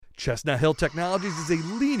Chestnut Hill Technologies is a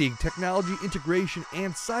leading technology integration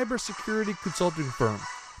and cybersecurity consulting firm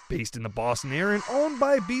based in the Boston area and owned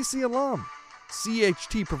by a BC alum.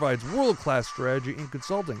 CHT provides world-class strategy and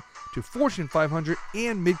consulting to Fortune 500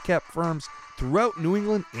 and mid-cap firms throughout New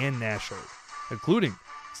England and nationally, including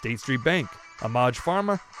State Street Bank, Amaj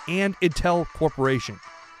Pharma, and Intel Corporation.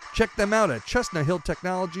 Check them out at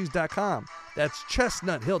chestnuthilltechnologies.com. That's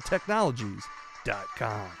chestnuthilltechnologies.com.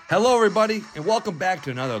 Hello, everybody, and welcome back to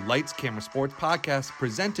another Lights, Camera, Sports podcast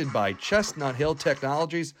presented by Chestnut Hill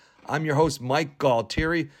Technologies. I'm your host, Mike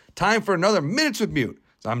Galtieri. Time for another Minutes with Mute.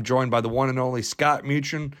 I'm joined by the one and only Scott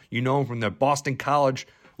Muchin. You know him from the Boston College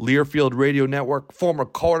Learfield Radio Network, former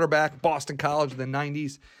quarterback, Boston College in the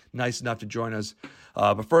 90s. Nice enough to join us.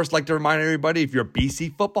 But first, I'd like to remind everybody, if you're a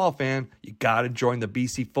BC football fan, you got to join the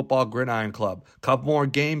BC Football Gridiron Club. Couple more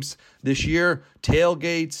games this year,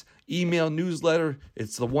 tailgates, email newsletter.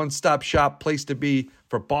 It's the one-stop shop place to be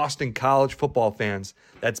for Boston College football fans.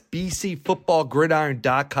 That's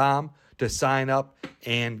bcfootballgridiron.com to sign up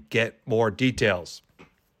and get more details.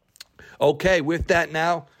 Okay, with that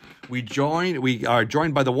now, we are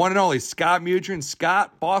joined by the one and only Scott Muchin.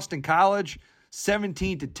 Scott, Boston College,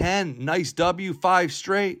 17-10, nice W, 5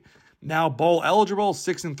 straight. Now bowl eligible,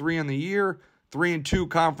 6-3 on the year, 3-2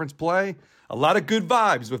 conference play. A lot of good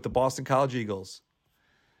vibes with the Boston College Eagles.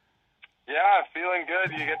 Yeah, feeling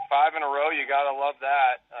good. You get 5 in a row. You gotta love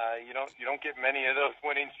that. You don't get many of those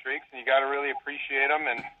winning streaks, and you gotta really appreciate them.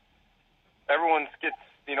 And everyone gets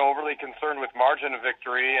overly concerned with margin of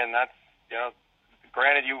victory, and that's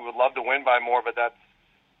granted you would love to win by more, but that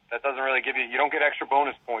doesn't really give you. You don't get extra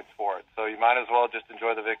bonus points for it, so you might as well just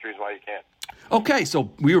enjoy the victories while you can. Okay,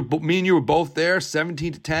 so me and you were both there,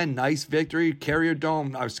 17-10, nice victory, Carrier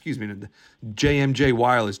Dome. The JMJ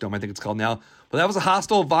Wireless Dome, I think it's called now. But that was a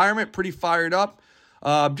hostile environment, pretty fired up.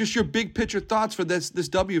 Just your big picture thoughts for this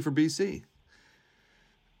W for BC.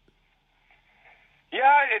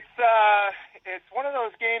 Yeah, it's one of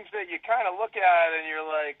those games that you kind of look at and you're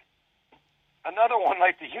like, another one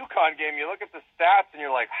like the UConn game. You look at the stats and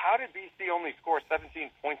you're like, how did BC only score 17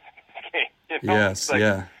 points in this game? Yes, it's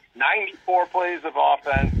like 94 plays of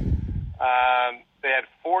offense. They had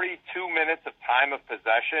 42 minutes of time of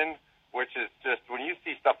possession, which is just, when you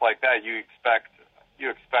see stuff like that, you expect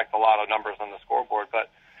a lot of numbers on the scoreboard.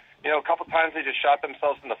 But a couple times they just shot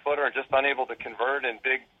themselves in the foot or just unable to convert in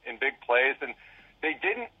big plays, and they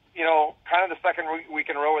didn't. Kind of the second week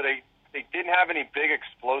in a row where they didn't have any big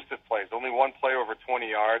explosive plays. Only one play over 20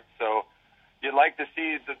 yards. So you'd like to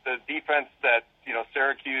see the defense that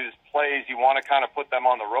Syracuse plays. You want to kind of put them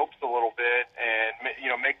on the ropes a little bit and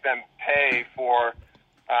make them pay for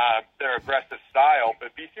their aggressive style.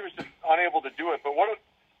 But BC was just unable to do it. But what a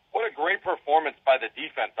great performance by the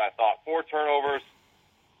defense, I thought. 4 turnovers,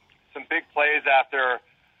 some big plays after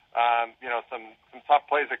some tough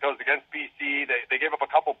plays that goes against BC. They gave up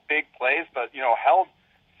a couple big plays, but held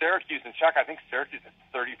Syracuse in check. I think Syracuse is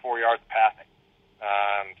 34 yards passing.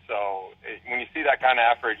 When you see that kind of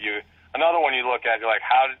effort, another one you look at, you're like,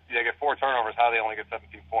 how did they get 4 turnovers? How do they only get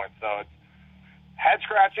 17 points? So it's head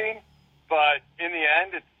scratching, but in the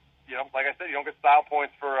end, it's like I said, you don't get style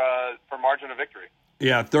points for margin of victory.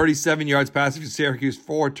 Yeah, 37 yards passing for Syracuse,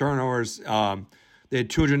 4 turnovers. They had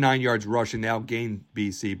 209 yards rushing. They outgained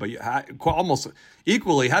BC, but almost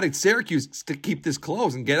equally. How did Syracuse to keep this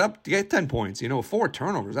close and get 10 points? 4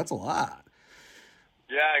 turnovers. That's a lot.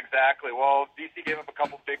 Yeah, exactly. Well, BC gave up a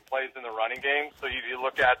couple big plays in the running game. So you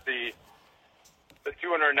look at the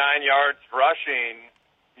 209 yards rushing.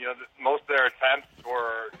 Most of their attempts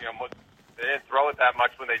were they didn't throw it that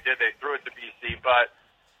much when they did. They threw it to BC, but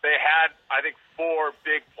they had, I think, 4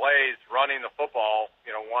 big plays running the football.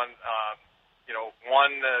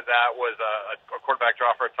 One that was a quarterback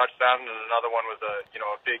draw for a touchdown, and another one was a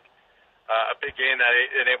big game that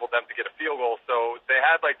enabled them to get a field goal. So they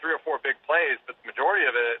had like 3 or 4 big plays, but the majority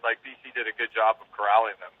of it, like BC did a good job of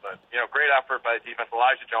corralling them. But great effort by the defense.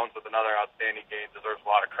 Elijah Jones with another outstanding game, deserves a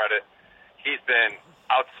lot of credit. He's been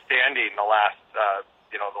outstanding the last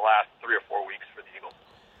 3 or 4 weeks for the Eagles.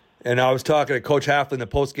 And I was talking to Coach Halfley in the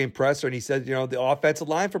post-game presser, and he said, the offensive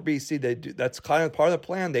line for BC, that's kind of part of the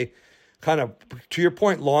plan. They kind of, to your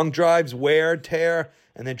point, long drives, wear, tear,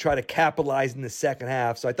 and then try to capitalize in the second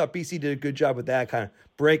half. So I thought BC did a good job with that, kind of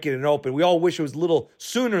breaking it open. We all wish it was a little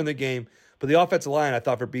sooner in the game, but the offensive line, I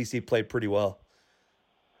thought, for BC played pretty well.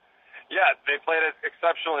 Yeah, they played it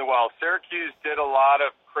exceptionally well. Syracuse did a lot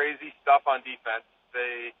of crazy stuff on defense.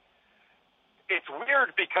 It's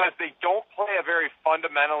weird because they don't play a very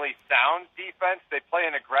fundamentally sound defense. They play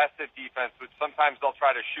an aggressive defense, which sometimes they'll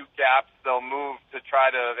try to shoot gaps. They'll move to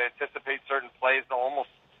try to anticipate certain plays. They'll almost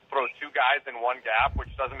throw two guys in one gap,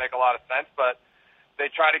 which doesn't make a lot of sense, but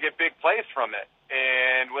they try to get big plays from it.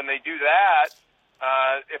 And when they do that,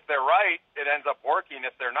 if they're right, it ends up working.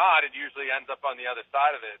 If they're not, it usually ends up on the other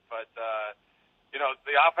side of it. But,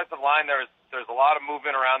 the offensive line, there's a lot of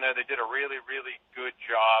movement around there. They did a really, really good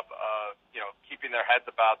job of, keeping their heads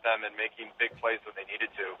about them and making big plays when they needed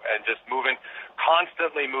to, and just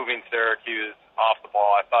constantly moving Syracuse off the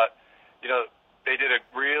ball. I thought, they did a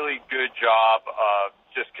really good job of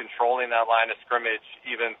just controlling that line of scrimmage,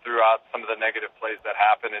 even throughout some of the negative plays that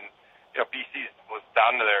happened. And, BC was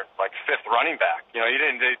down to their, fifth running back.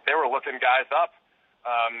 They were looking guys up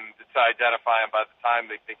to identify them by the time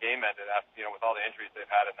the game ended, with all the injuries they've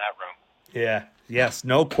had in that room. Yeah, yes,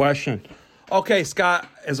 no question. Okay, Scott,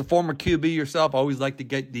 as a former QB yourself, I always like to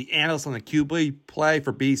get the analysts on the QB play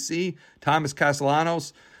for BC. Thomas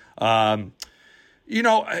Castellanos, a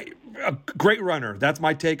great runner. That's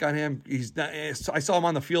my take on him. I saw him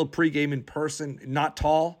on the field pregame in person, not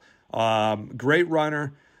tall, great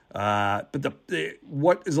runner. But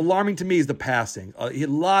what is alarming to me is the passing. He had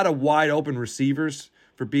a lot of wide open receivers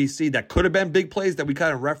for BC that could have been big plays that we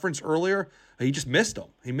kind of referenced earlier. He just missed them.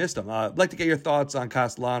 I'd like to get your thoughts on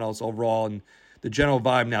Castellanos overall and the general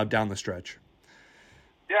vibe now down the stretch.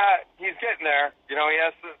 Yeah, he's getting there. He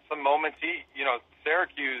has some moments.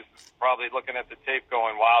 Syracuse probably looking at the tape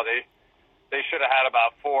going, wow, they should have had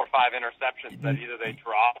about 4 or 5 interceptions that either they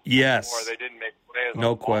dropped or they didn't make plays.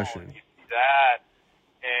 No question. You see that,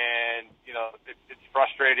 and it's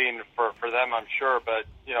frustrating for them, I'm sure. But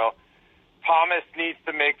Thomas needs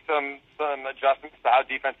to make some adjustments to how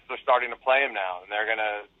defenses are starting to play him now, and they're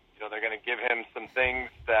gonna give him some things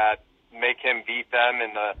that make him beat them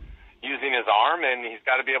in using his arm, and he's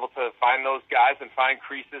got to be able to find those guys and find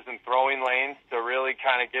creases and throwing lanes to really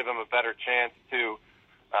kind of give him a better chance to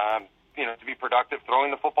to be productive throwing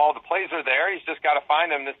the football. The plays are there. He's just got to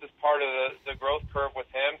find them. This is part of the growth curve with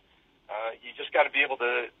him. You just got to be able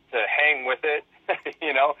to hang with it,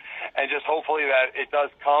 and just hopefully that it does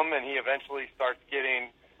come and he eventually starts getting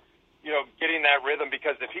that rhythm,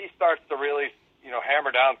 because if he starts to really,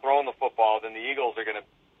 hammer down throwing the football, then the Eagles are going to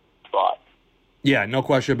spot. Yeah, no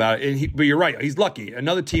question about it. But you're right. He's lucky.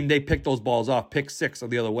 Another team, they picked those balls off, pick 6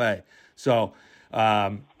 the other way. So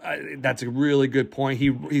that's a really good point.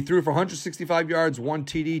 He threw for 165 yards, 1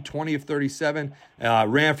 TD, 20 of 37,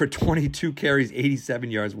 ran for 22 carries,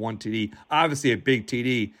 87 yards, 1 TD. Obviously a big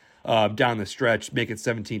TD down the stretch, make it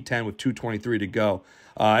 17-10 with 2:23 to go.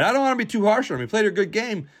 And I don't want to be too harsh on him. He played a good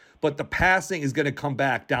game, but the passing is going to come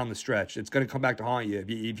back down the stretch. It's going to come back to haunt you if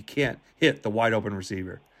you can't hit the wide open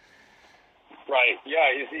receiver. Right. Yeah.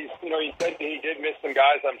 He said he did miss some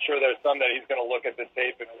guys. I'm sure there's some that he's going to look at the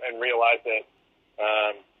tape and realize that,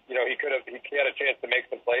 he had a chance to make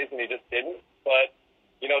some plays and he just didn't. But,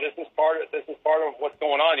 this is part of what's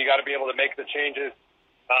going on. You got to be able to make the changes.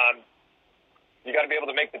 You got to be able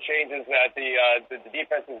to make the changes that the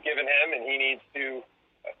defense has given him, and he needs to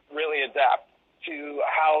really adapt to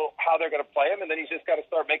how they're going to play him. And then he's just got to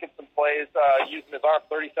start making some plays, using his arm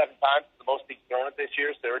 37 times, the most he's thrown it this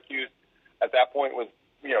year. Syracuse at that point was,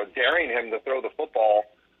 daring him to throw the football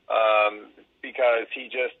because he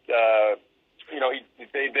just, they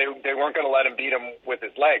weren't going to let him beat him with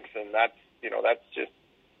his legs, and that's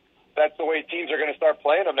the way teams are going to start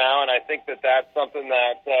playing him now. And I think that's something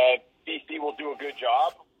that BC will do a good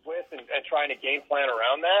job with and trying to game plan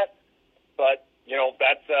around that. But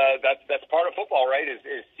that's part of football, right? Is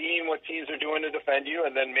seeing what teams are doing to defend you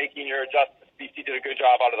and then making your adjustments. BC did a good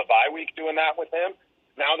job out of the bye week doing that with him.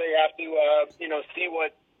 Now they have to, see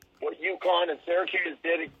what UConn and Syracuse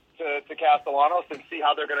did to Castellanos and see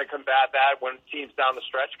how they're going to combat that when teams down the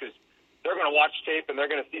stretch, because they're going to watch tape and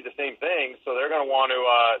they're going to see the same thing. So they're going to want to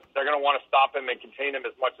stop him and contain him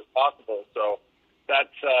as much as possible. So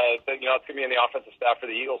that's it's going to be in the offensive staff for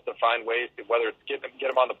the Eagles to find ways to, whether it's get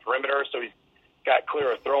him on the perimeter so he's got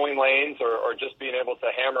clearer throwing lanes, or just being able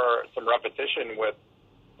to hammer some repetition with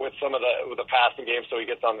some of the passing game so he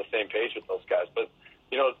gets on the same page with those guys. But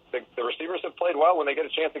the receivers have played well when they get a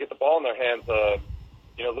chance to get the ball in their hands.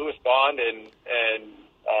 Lewis Bond and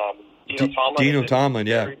Dino Tomlin,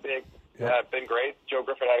 yeah. Very big. Yeah, been great. Joe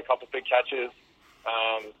Griffin had a couple big catches.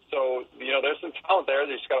 So there's some talent there.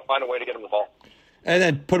 They just got to find a way to get him the ball. And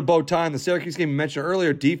then put a bow tie on the Syracuse game you mentioned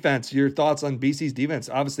earlier. Defense, your thoughts on BC's defense?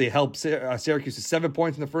 Obviously, it helped Syracuse to 7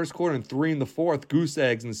 points in the first quarter and 3 in the fourth. Goose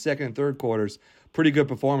eggs in the second and third quarters. Pretty good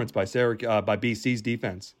performance by by BC's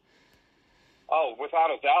defense. Oh, without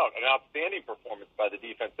a doubt, an outstanding performance by the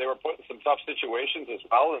defense. They were put in some tough situations as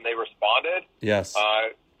well, and they responded. Yes.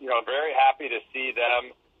 Very happy to see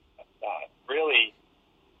them really,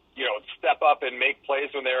 step step up and make plays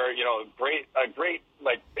when they're, a great,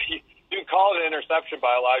 like, you call it an interception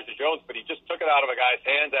by Elijah Jones, but he just took it out of a guy's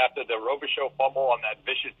hands after the Robichaux fumble on that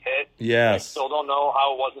vicious hit. Yes. I still don't know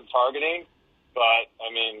how it wasn't targeting, but, I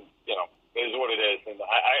mean, it is what it is. And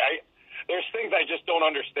there's things I just don't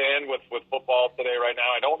understand with football today right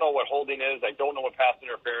now. I don't know what holding is. I don't know what pass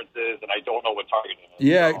interference is, and I don't know what targeting is.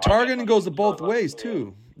 Yeah, targeting goes both ways,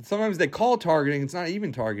 too. Sometimes they call targeting. It's not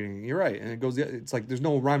even targeting. You're right. And it's like there's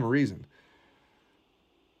no rhyme or reason.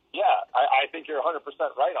 Yeah, I think you're 100%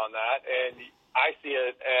 right on that. And I see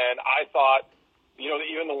it, and I thought,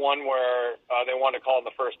 even the one where they wanted to call in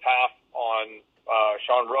the first half on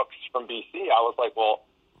Sean Rooks from BC, I was like,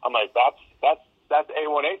 that's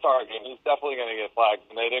A1A targeting. He's definitely going to get flagged.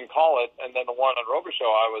 And they didn't call it. And then the one on Robichaux,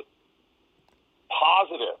 I was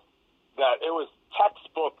positive that it was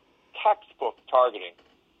textbook targeting.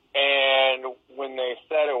 And when they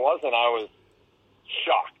said it wasn't, I was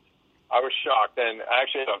shocked. And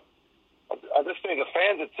actually, I'll just say the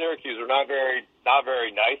fans at Syracuse are not very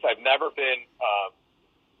nice. I've never been,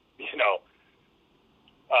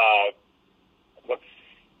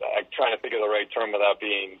 I'm trying to think of the right term without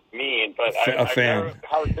being mean, but I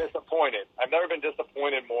was disappointed. I've never been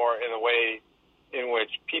disappointed more in the way in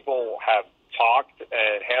which people have talked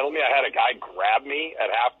and handled me. I had a guy grab me at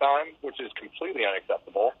halftime, which is completely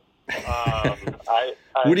unacceptable.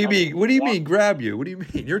 What do you mean? What do you mean grab you? What do you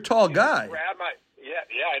mean? You're a tall guy.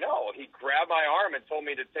 I know. He grabbed my arm and told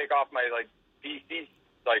me to take off my BC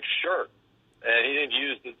shirt, and he didn't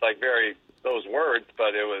use those words,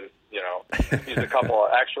 but it was used a couple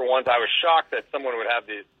of extra ones. I was shocked that someone would have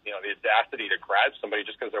the audacity to grab somebody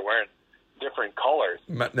just because they're wearing different colors.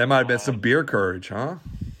 That might have been some beer courage, huh?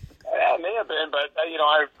 Yeah, it may have been, but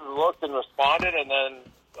I looked and responded, and then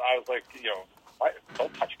I was like,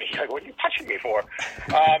 don't touch me. Like, what are you touching me for?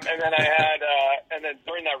 And then I had, and then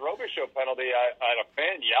during that Robichaux penalty, I had a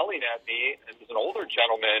fan yelling at me, and it was an older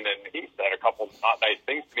gentleman, and he said a couple not nice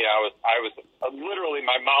things to me. I was literally,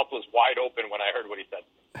 my mouth was wide open when I heard what he said.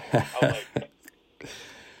 I was like,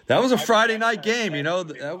 that was a Friday night game, they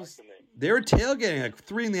were tailgating at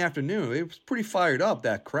 3 p.m. It was pretty fired up,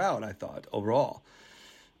 that crowd, I thought, overall.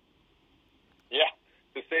 Yeah,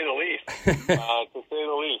 to say the least.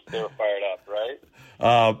 They were fired up, right?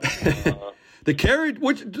 The Carrier,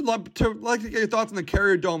 like to get your thoughts on the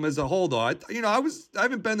Carrier Dome as a whole, though. I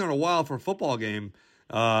haven't been there in a while for a football game.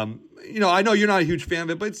 I know you're not a huge fan of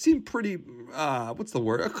it, but it seemed pretty, what's the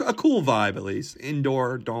word? A cool vibe, at least.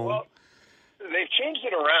 Indoor dome. Well, they've changed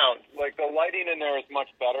it around. Like, the lighting in there is much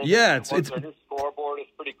better. Yeah, their new scoreboard is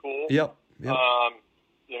pretty cool. Yep.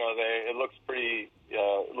 It looks pretty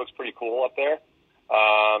cool up there.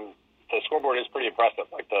 The scoreboard is pretty impressive.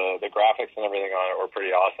 Like, the graphics and everything on it were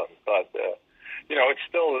pretty awesome. But it's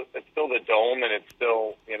still the dome, and it's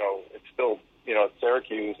still it's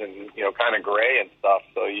Syracuse and kind of gray and stuff.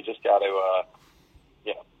 So you just got to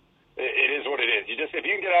it is what it is. If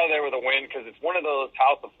you can get out of there with a win, because it's one of those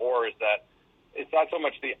house of horrors that it's not so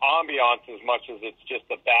much the ambiance as much as it's just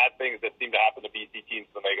the bad things that seem to happen to BC teams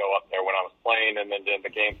when they go up there. When I was playing, and then in the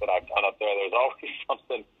games that I've done up there, there's always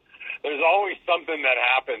something that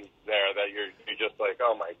happens there that you're just like,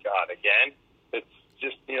 oh my God, again. It's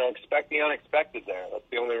just expect the unexpected there. That's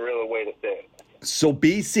the only real way to say it. So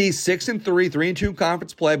BC 6-3, 3-2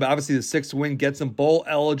 conference play, but obviously the 6th win gets them bowl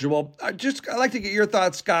eligible. I'd like to get your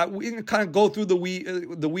thoughts, Scott. We can kind of go through the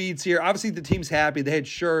weeds here. Obviously the team's happy; they had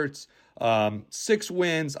shirts. 6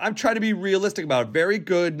 wins. I'm trying to be realistic about it. Very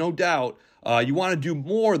good, no doubt. You want to do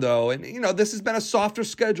more though, and this has been a softer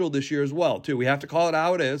schedule this year as well too. We have to call it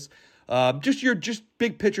how it is. Just your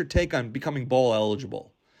big picture take on becoming bowl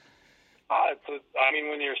eligible.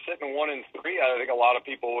 When you're sitting 1-3, I think a lot of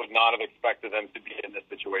people would not have expected them to be in this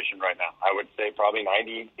situation right now. I would say probably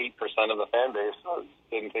 98% of the fan base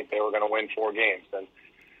didn't think they were going to win 4 games. And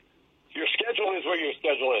your schedule is what your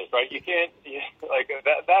schedule is, right? You can't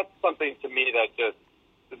that's something to me that just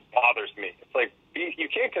bothers me. It's like you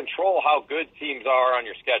can't control how good teams are on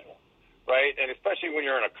your schedule, right? And especially when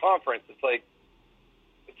you're in a conference, it's like,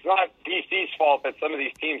 it's not BC's fault that some of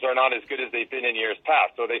these teams are not as good as they've been in years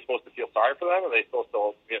past. So are they supposed to feel sorry for them? Are they supposed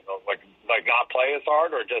to, not play as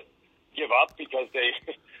hard or just give up because they,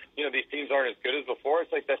 these teams aren't as good as before?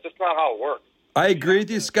 It's like, that's just not how it works. I agree with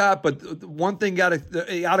you, Scott, but one thing out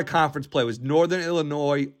of conference play was Northern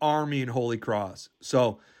Illinois, Army, and Holy Cross.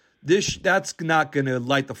 So that's not going to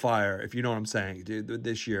light the fire, if you know what I'm saying, dude,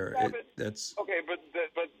 this year. Yeah, but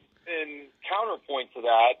in counterpoint to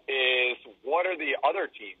that is, what are the other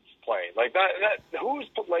teams playing? Like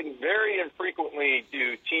very infrequently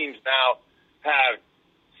do teams now have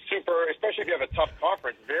super, especially if you have a tough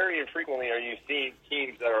conference, very infrequently are you seeing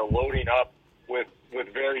teams that are loading up with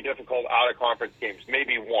very difficult out-of-conference games,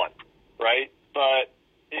 maybe one, right? But,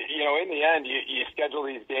 in the end, you schedule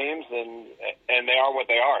these games, and they are what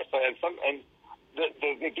they are. So, and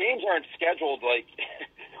the games aren't scheduled like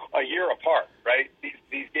a year apart, right?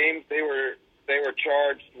 These games, they were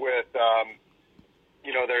charged with,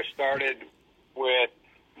 they're started with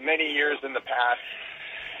many years in the past.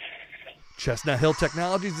 Chestnut Hill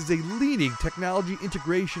Technologies is a leading technology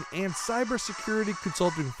integration and cybersecurity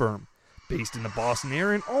consulting firm based in the Boston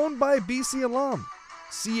area and owned by a BC alum.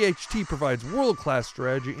 CHT provides world-class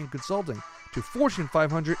strategy and consulting to Fortune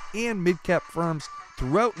 500 and mid-cap firms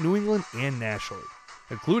throughout New England and nationally,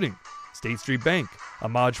 including State Street Bank,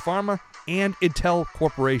 Amaj Pharma, and Intel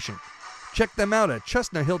Corporation. Check them out at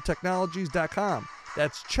chestnuthilltechnologies.com.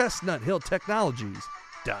 That's chestnuthilltechnologies.com.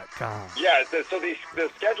 Yeah, so the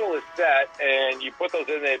schedule is set, and you put those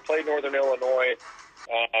in. They played Northern Illinois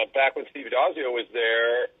back when Steve Dazio was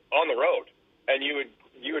there on the road, and you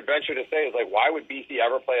would venture to say, why would BC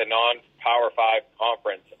ever play a non-Power 5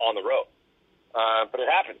 conference on the road? But it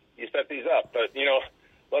happened. You set these up. But,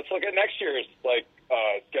 let's look at next year's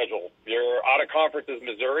schedule. Your out-of-conference is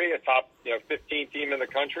Missouri, a top 15 team in the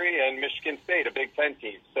country, and Michigan State, a Big 10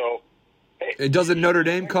 team. So, hey, doesn't Notre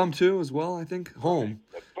Dame come too as well, I think, home?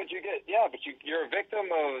 But you're a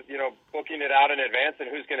victim of, booking it out in advance and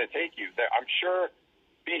who's going to take you. I'm sure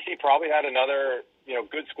BC probably had another,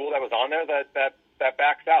 good school that was on there that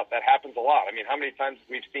backs out. That happens a lot. I mean, how many times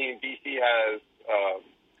we've seen BC has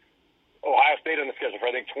Ohio State on the schedule for,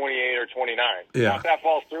 I think, 28 or 29. Yeah. Now, if that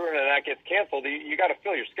falls through and then that gets canceled, you got to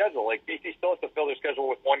fill your schedule. Like, BC still has to fill their schedule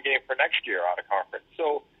with one game for next year out of conference.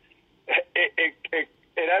 So it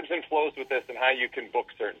ebbs and flows with this and how you can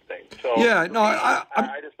book certain things. So yeah, no,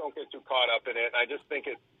 I just don't get too caught up in it. I just think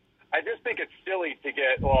it's silly to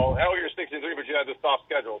get, you're 63, but you have this soft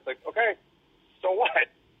schedule. It's like, okay, so what?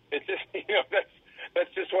 It's just,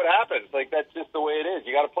 that's just what happens. That's just the way it is.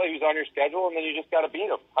 You got to play who's on your schedule, and then you just got to beat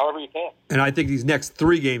them however you can. And I think these next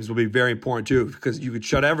 3 games will be very important too, because you could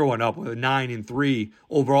shut everyone up with a 9-3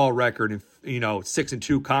 overall record and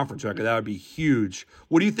 6-2 conference record. That would be huge.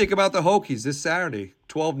 What do you think about the Hokies this Saturday,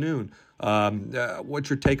 12 noon? What's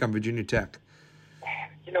your take on Virginia Tech?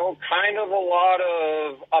 Kind of a lot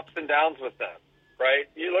of ups and downs with them, right?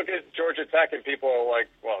 You look at Georgia Tech and people are like,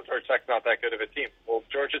 Georgia Tech's not that good of a team. Well,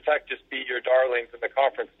 Georgia Tech just beat your darlings in the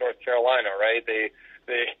conference, North Carolina, right? They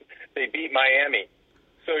beat Miami.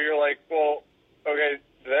 So you're like, well, okay,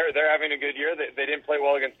 they're having a good year. They didn't play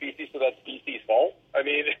well against BC, so that's BC's fault. I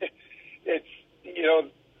mean, it's,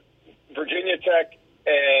 Virginia Tech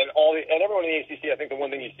and everyone in the ACC, I think the one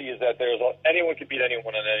thing you see is that anyone could beat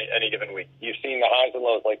anyone on any given week. You've seen the highs and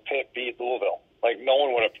lows, like Pitt beat Louisville. No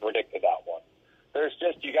one would have predicted that one.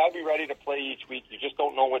 You got to be ready to play each week. You just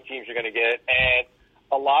don't know what teams you're going to get. And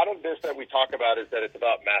a lot of this that we talk about is that it's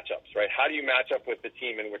about matchups, right? How do you match up with the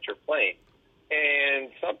team in which you're playing? And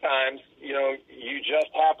sometimes, you just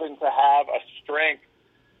happen to have a strength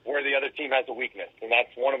where the other team has a weakness. And that's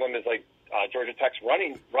one of them is Georgia Tech's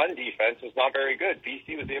run defense is not very good.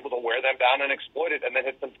 BC was able to wear them down and exploit it and then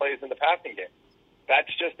hit some plays in the passing game. That's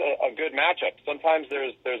just a good matchup. Sometimes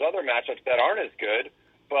there's other matchups that aren't as good,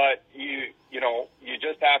 but you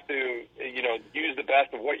just have to, use the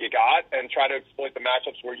best of what you got and try to exploit the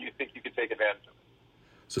matchups where you think you could take advantage of it.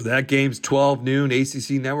 So that game's 12 noon,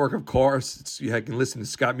 ACC Network, of course. You can listen to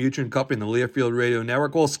Scott Mutryn Company and the Learfield Radio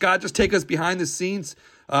Network. Well, Scott, just take us behind the scenes.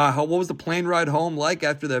 What was the plane ride home like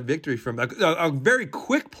after that victory from a very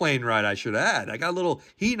quick plane ride, I should add. I got a little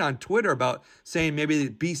heat on Twitter about saying maybe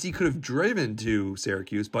BC could have driven to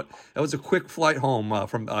Syracuse, but that was a quick flight home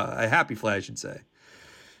from a happy flight, I should say.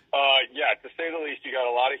 Yeah, to say the least, you got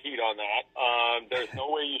a lot of heat on that. There's no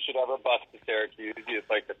way you should ever bus to Syracuse. It's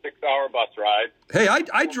like a 6-hour bus ride. Hey,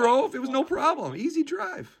 I drove. It was no problem. Easy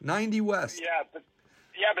drive. 90 West.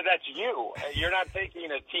 Yeah, but that's you. You're not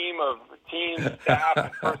taking a team, staff,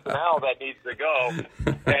 and personnel that needs to go.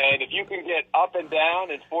 And if you can get up and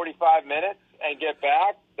down in 45 minutes and get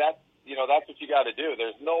back, that's what you got to do.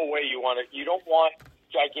 There's no way you don't want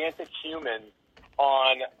gigantic humans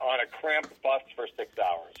on a cramped bus for 6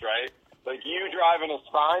 hours, right? You driving is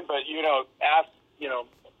fine, but ask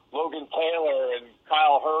Logan Taylor and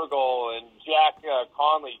Kyle Hergel and Jack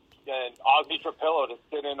Conley and Ozzy Trapillo to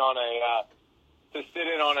sit in on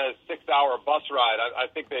a 6-hour bus ride. I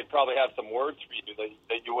think they'd probably have some words for you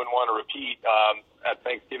that you wouldn't want to repeat at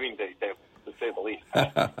Thanksgiving Day, to say the least.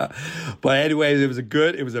 But anyways, it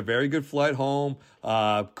was a very good flight home.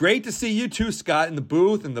 Great to see you too, Scott, in the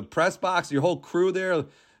booth and the press box, your whole crew there.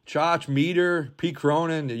 Chach, Meter, Pete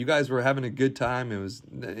Cronin, you guys were having a good time. It was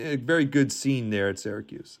a very good scene there at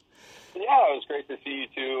Syracuse. Yeah, it was great to see you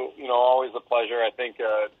too. Always a pleasure. I think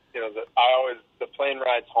the plane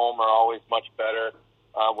rides home are always much better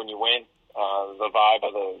when you win. The vibe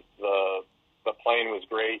of the plane was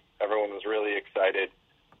great. Everyone was really excited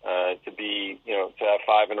to be to have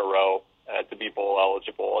 5 in a row, to be bowl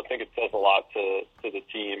eligible. I think it says a lot to the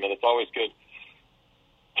team, and it's always good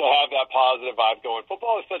to have that positive vibe going.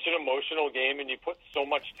 Football is such an emotional game, and you put so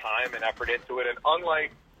much time and effort into it. And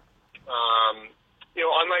unlike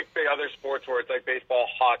the other sports where it's like baseball,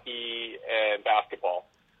 hockey, and basketball,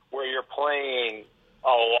 where you're playing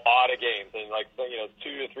a lot of games and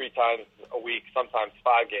 2 to 3 times a week, sometimes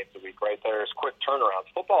 5 games a week, right? There's quick turnarounds.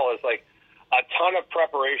 Football is like a ton of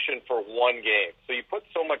preparation for one game. So you put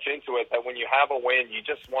so much into it that when you have a win, you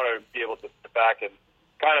just want to be able to sit back and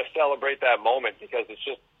kind of celebrate that moment, because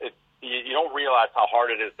you don't realize how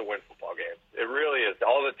hard it is to win football games. It really is.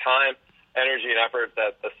 All the time, energy, and effort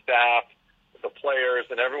that the staff, the players,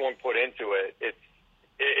 and everyone put into it,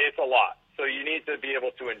 it's a lot. So you need to be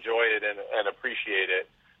able to enjoy it and appreciate it,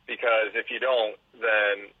 because if you don't,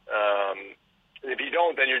 then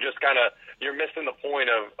you're just you're missing the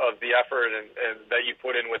point of the effort and that you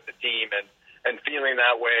put in with the team, and feeling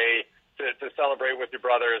that way to celebrate with your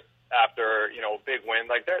brothers after a big win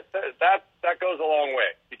like that goes a long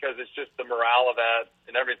way, because it's just the morale of that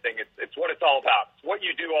and everything. It's what it's all about. It's what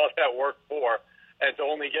you do all that work for, and to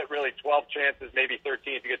only get really 12 chances, maybe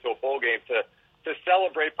 13 to get to a bowl game, to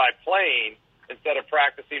celebrate by playing instead of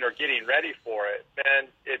practicing or getting ready for it, man,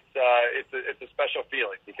 it's a special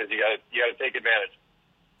feeling, because you got to take advantage.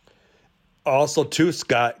 Also, too,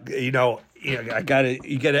 Scott, you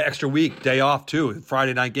get an extra week, day off too.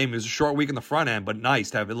 Friday night game. It was a short week in the front end, but nice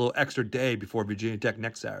to have a little extra day before Virginia Tech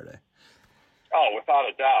next Saturday. Oh, without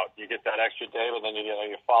a doubt, you get that extra day, but then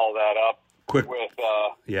you follow that up with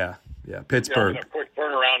Pittsburgh. A quick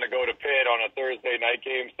turnaround to go to Pitt on a Thursday night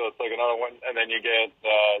game, so it's like another one, and then you get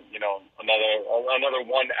another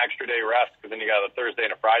one extra day rest, because then you got a Thursday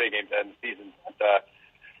and a Friday game to end the season. But,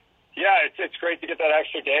 it's great to get that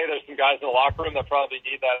extra day. There's some guys in the locker room that probably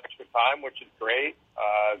need that extra time, which is great.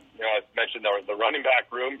 I mentioned the running back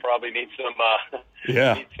room probably needs some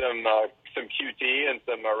some QT and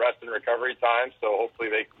some rest and recovery time. So hopefully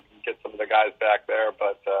they can get some of the guys back there.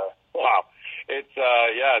 But wow,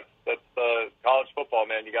 that's college football,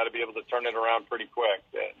 man. You got to be able to turn it around pretty quick.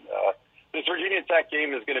 And this Virginia Tech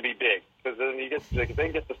game is going to be big, because then they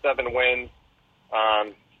can get the 7 wins.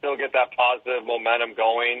 Still get that positive momentum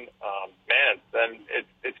going, then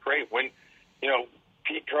it's great. When,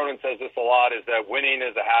 Pete Cronin says this a lot, is that winning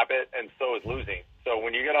is a habit, and so is losing. So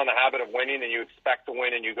when you get on the habit of winning and you expect to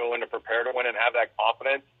win and you go in to prepare to win and have that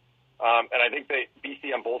confidence, and I think BC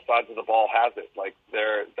on both sides of the ball has it. Like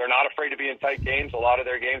they're not afraid to be in tight games. A lot of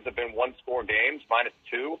their games have been 1-score games,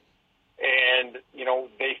 -2. And,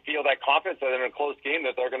 they feel that confidence that in a close game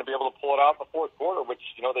that they're going to be able to pull it out in the fourth quarter, which,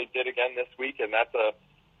 they did again this week. And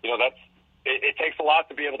it takes a lot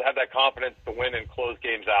to be able to have that confidence to win and close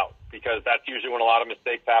games out, because that's usually when a lot of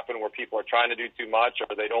mistakes happen, where people are trying to do too much,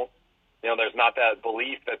 or they don't, there's not that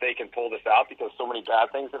belief that they can pull this out, because so many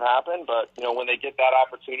bad things have happened. But, when they get that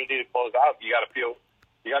opportunity to close out, you got to feel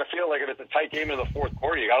like if it's a tight game in the fourth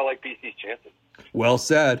quarter, you got to like BC's chances. Well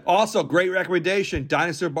said. Also, great recommendation,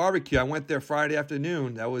 Dinosaur Barbecue. I went there Friday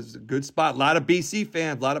afternoon. That was a good spot. A lot of BC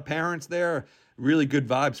fans, a lot of parents there. Really good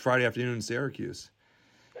vibes Friday afternoon in Syracuse.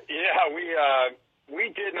 Yeah, we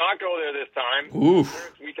did not go there this time. Oof.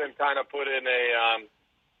 We can kind of put in a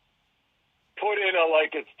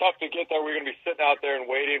like, it's tough to get there. We're going to be sitting out there and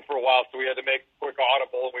waiting for a while, so we had to make a quick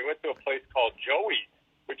audible. We went to a place called Joey's,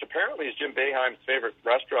 which apparently is Jim Boeheim's favorite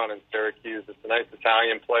restaurant in Syracuse. It's a nice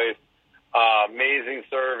Italian place. Amazing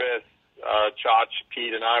service. Chach,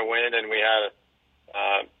 Pete, and I went, and we had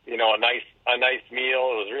a nice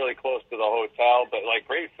meal. It was really close to the hotel, but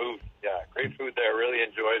great food. Yeah, great food there. Really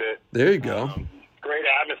enjoyed it. There you go. Great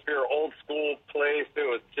atmosphere, old school place. It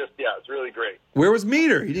was just, it's really great. Where was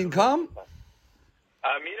Meter? He didn't come?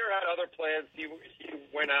 Meter had other plans. He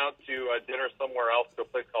went out to dinner somewhere else to a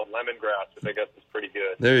place called Lemongrass, which I guess is pretty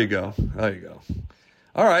good. There you go.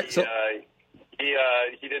 All right.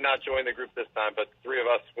 He did not join the group this time, but the 3 of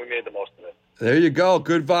us, we made the most of it. There you go.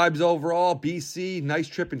 Good vibes overall. BC, nice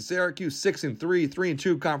trip in Syracuse. 6-3,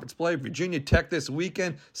 3-2 conference play. Virginia Tech this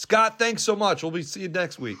weekend. Scott, thanks so much. We'll see you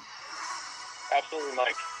next week. Absolutely,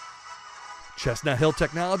 Mike. Chestnut Hill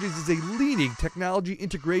Technologies is a leading technology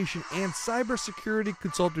integration and cybersecurity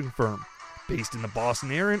consulting firm based in the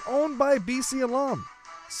Boston area and owned by a BC alum.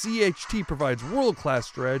 CHT provides world-class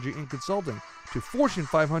strategy and consulting to Fortune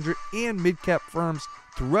 500 and mid-cap firms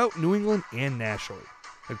throughout New England and nationally,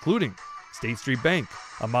 including State Street Bank,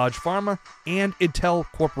 Amaj Pharma, and Intel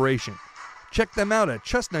Corporation. Check them out at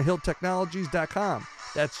chestnuthilltechnologies.com.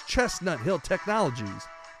 That's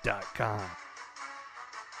chestnuthilltechnologies.com.